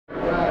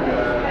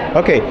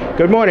Okay,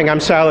 good morning.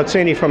 I'm Sal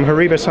Lazzini from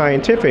HORIBA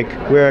Scientific.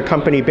 We're a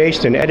company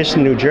based in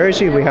Edison, New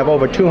Jersey. We have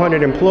over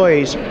 200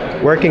 employees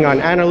working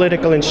on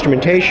analytical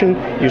instrumentation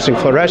using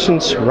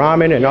fluorescence,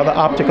 Raman, and other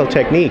optical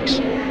techniques.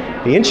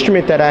 The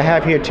instrument that I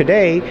have here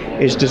today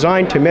is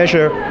designed to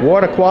measure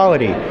water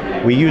quality.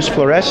 We use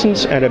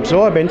fluorescence and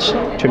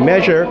absorbance to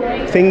measure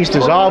things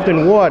dissolved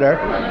in water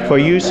for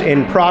use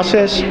in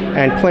process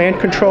and plant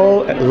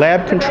control,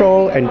 lab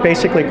control, and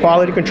basically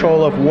quality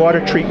control of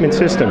water treatment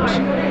systems.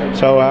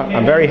 So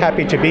I'm very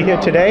happy to be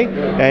here today,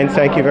 and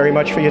thank you very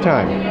much for your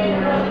time.